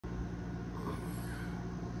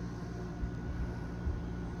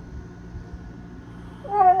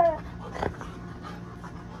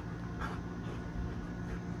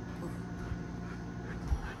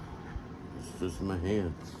just my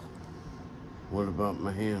hand. What about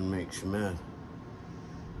my hand makes you mad?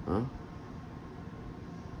 Huh?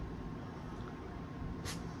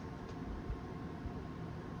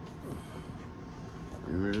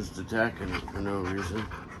 You were just attacking it for no reason.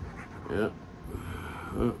 Yep.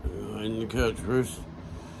 Oh, hide in the couch first.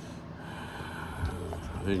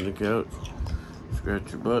 Hide in the couch.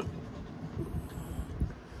 Scratch your butt.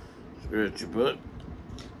 Scratch your butt.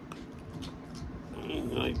 You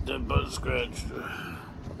like that butt scratched.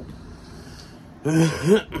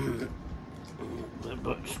 That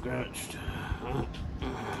butt scratched. I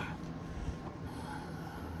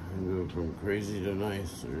go from crazy to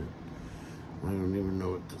nice, or I don't even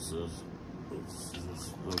know what this is. It's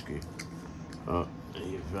just Loki. Oh,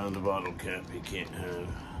 you found a bottle cap you can't have.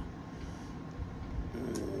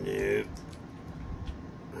 Nope.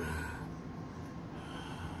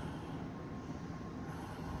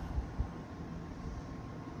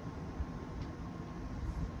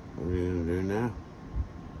 What are you gonna do now?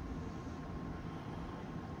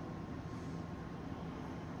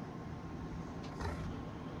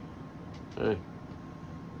 Hey,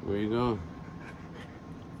 where you going?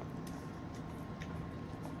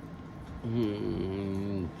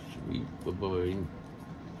 Sweet boy.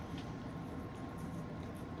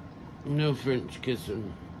 No French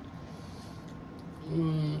kissing.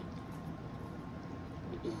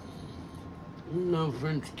 No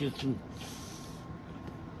French kissing.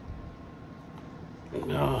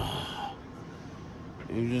 Oh,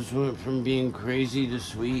 you just went from being crazy to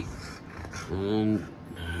sweet, and then,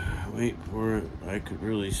 wait for it, I could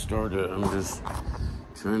really start it. I'm just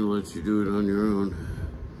trying to let you do it on your own,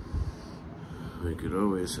 like it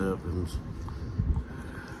always happens.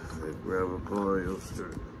 I grab a paw, you'll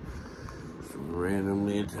start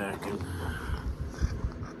randomly attacking.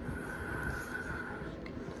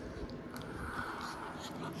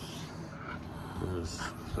 This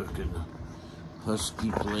fucking husky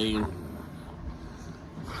plane.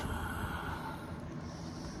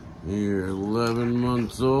 You're 11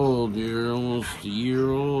 months old. You're almost a year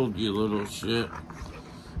old, you little shit.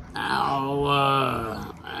 Ow,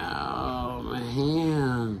 ow, my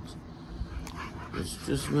hand. It's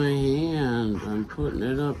just my hand. I'm putting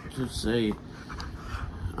it up to say,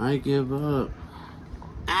 I give up.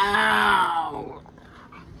 Ow!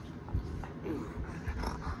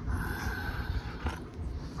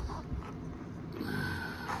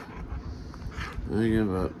 I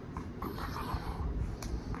give up.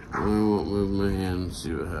 I won't move my hand and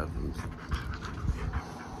see what happens.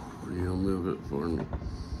 You'll move it for me.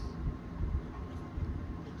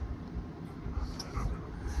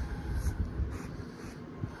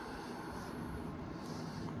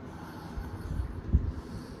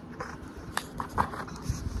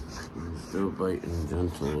 I'm still biting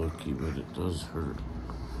gentle, Loki, but it does hurt.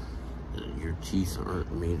 Your teeth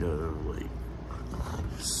aren't made out of, like,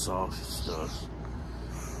 soft stuff.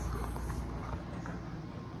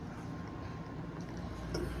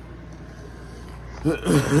 I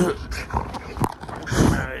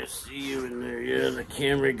see you in there. Yeah, the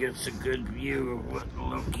camera gets a good view of what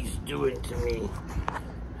Loki's doing to me.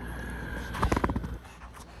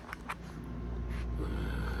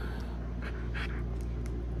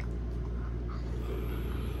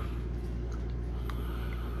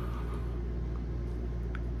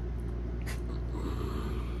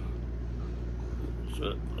 That's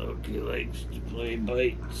what Loki likes to play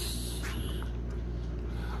bites.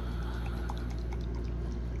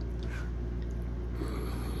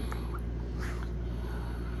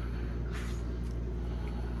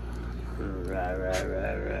 Rah, rah,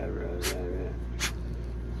 rah, rah, rah, rah.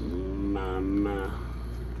 Mama.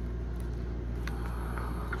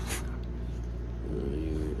 You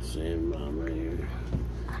ain't saying mama here.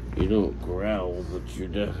 You don't growl, but you're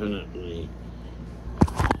definitely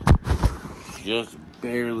just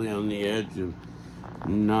barely on the edge of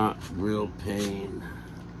not real pain.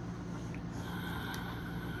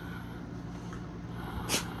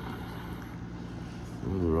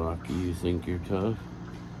 Rocky, you think you're tough?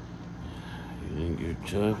 You think you're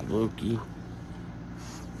tough, Loki?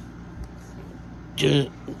 Dun,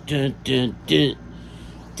 dun, dun, dun.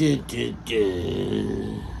 Dun, dun,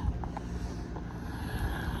 dun.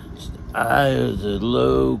 It's the eye of the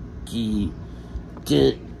Loki.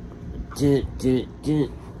 Dun, dun, dun,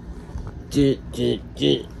 dun. Dun, dun,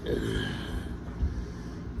 dun.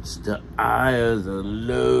 It's the eye of the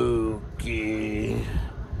Loki.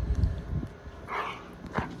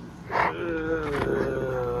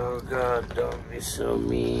 Oh, God, don't be so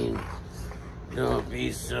mean. Don't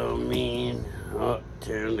be so mean. Oh,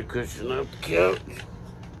 tearing the cushion off the couch.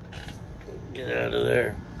 Get out of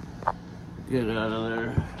there. Get out of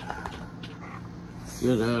there.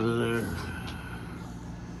 Get out of there.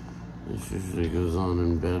 This usually goes on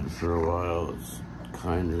in bed for a while. It's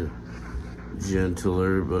kind of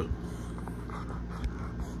gentler, but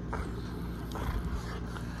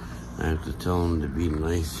I have to tell him to be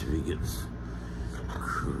nice if he gets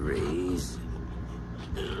crazy.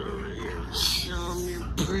 Show him your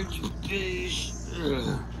pretty face.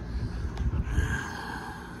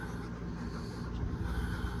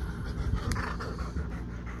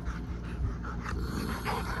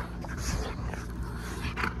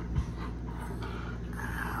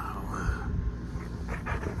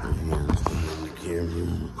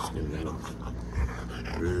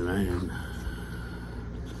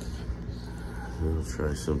 I'll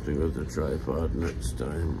try something with the tripod next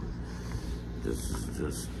time. This is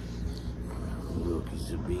just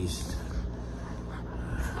Loki's a beast.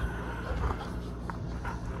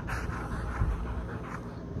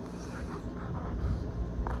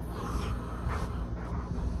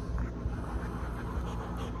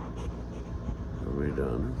 Are we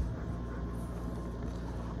done?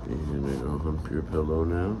 Are you gonna go hump your pillow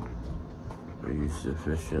now? Are you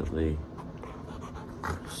sufficiently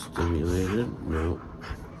stimulated? No.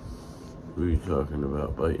 Who are you talking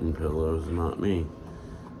about? Biting pillows, not me.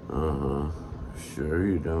 Sure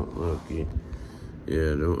you don't, Loki.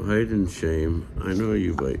 Yeah, don't hide in shame. I know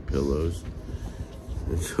you bite pillows.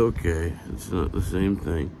 It's okay. It's not the same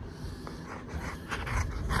thing.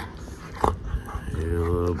 You're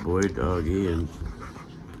a little boy doggy, and,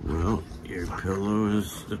 well, your pillow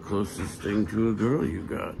is the closest thing to a girl you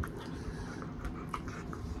got.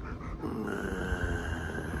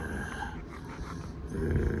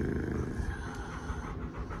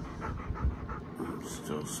 I'm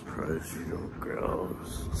still surprised you don't growl.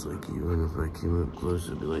 It's like even if I came up close,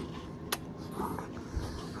 I'd be like,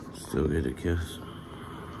 still get a kiss.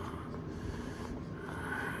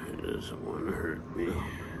 He doesn't want to hurt me.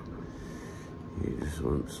 He just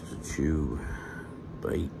wants to chew,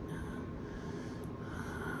 bite.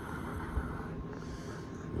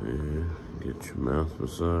 Yeah, get your mouth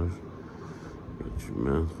massage. Get your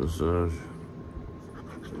mouth massage.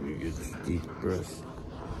 You get your teeth brushed.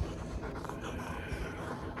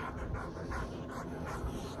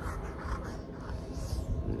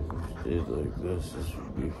 If you stayed like this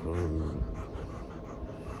would be fun.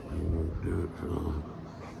 You won't do it for long.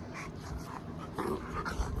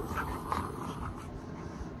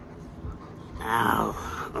 Ow!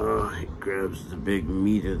 Oh, he grabs the big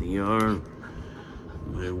meat of the arm.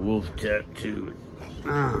 My wolf tattoo.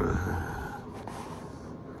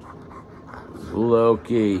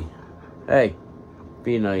 Loki. Hey,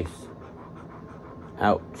 be nice.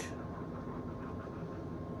 Ouch.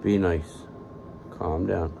 Be nice. Calm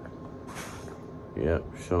down. Yep,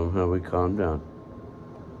 show him how we calm down.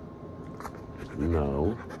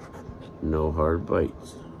 No. No hard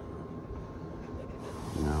bites.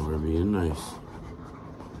 Now we're being nice.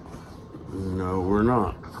 No, we're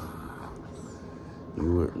not.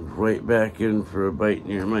 You went right back in for a bite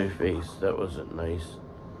near my face. That wasn't nice.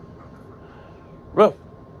 Ruff!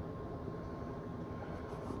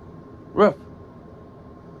 Ruff!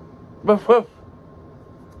 Ruff, ruff!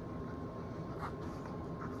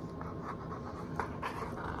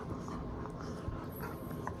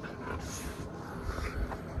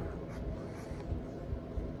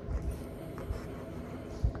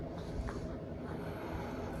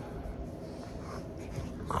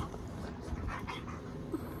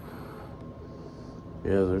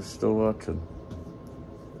 Yeah, they're still watching.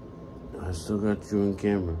 I still got you on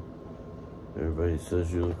camera. Everybody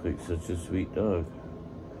says you look like such a sweet dog.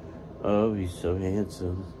 Oh, he's so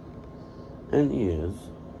handsome. And he is.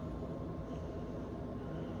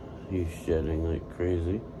 He's shedding like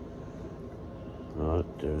crazy. Oh,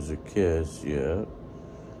 there's a kiss, yeah.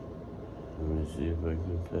 Let me see if I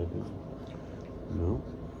can pet him. No.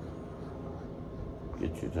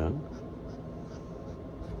 Get your tongue.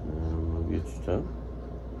 We'll get your tongue.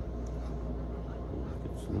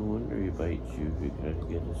 It's no wonder he bites you if you gotta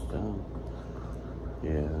get his tongue.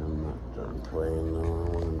 Yeah, I'm not done playing though. I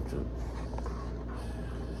want him to.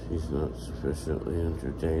 He's not sufficiently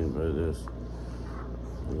entertained by this.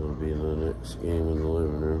 It'll be the next game in the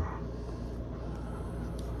living room.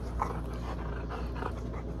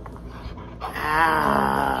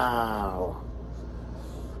 Ow!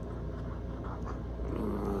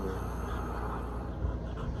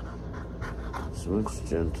 It's much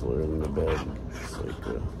gentler in the bed. It's like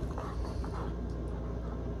a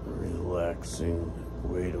relaxing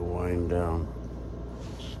way to wind down.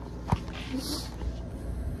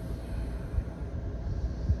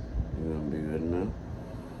 You gonna be good now?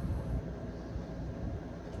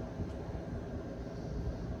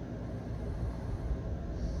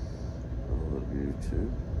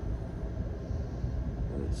 too.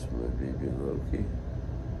 That's my baby Loki.